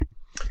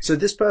So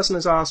this person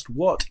has asked,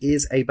 what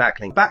is a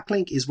backlink?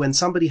 Backlink is when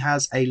somebody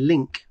has a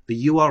link,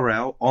 the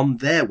URL, on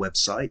their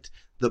website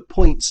that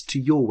points to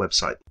your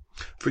website.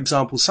 For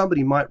example,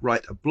 somebody might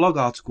write a blog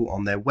article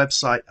on their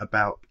website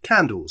about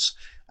candles,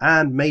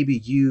 and maybe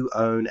you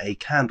own a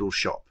candle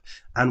shop.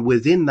 And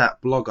within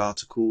that blog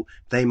article,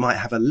 they might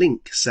have a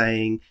link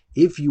saying,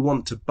 if you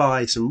want to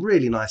buy some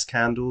really nice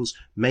candles,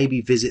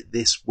 maybe visit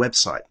this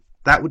website.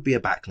 That would be a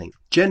backlink.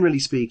 Generally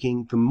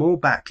speaking, the more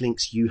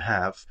backlinks you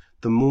have,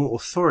 the more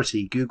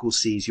authority Google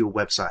sees your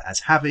website as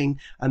having,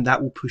 and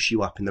that will push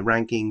you up in the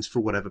rankings for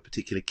whatever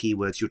particular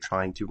keywords you're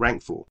trying to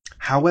rank for.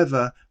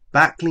 However,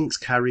 backlinks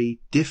carry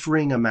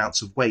differing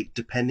amounts of weight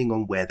depending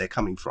on where they're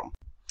coming from.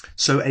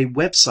 So a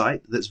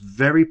website that's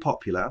very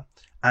popular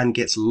and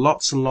gets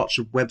lots and lots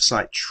of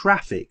website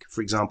traffic,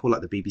 for example,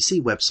 like the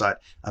BBC website,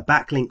 a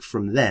backlink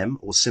from them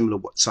or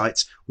similar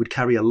sites would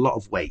carry a lot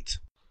of weight.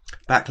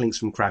 Backlinks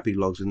from crappy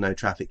blogs with no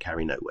traffic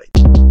carry no weight.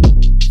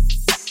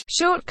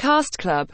 Shortcast Club.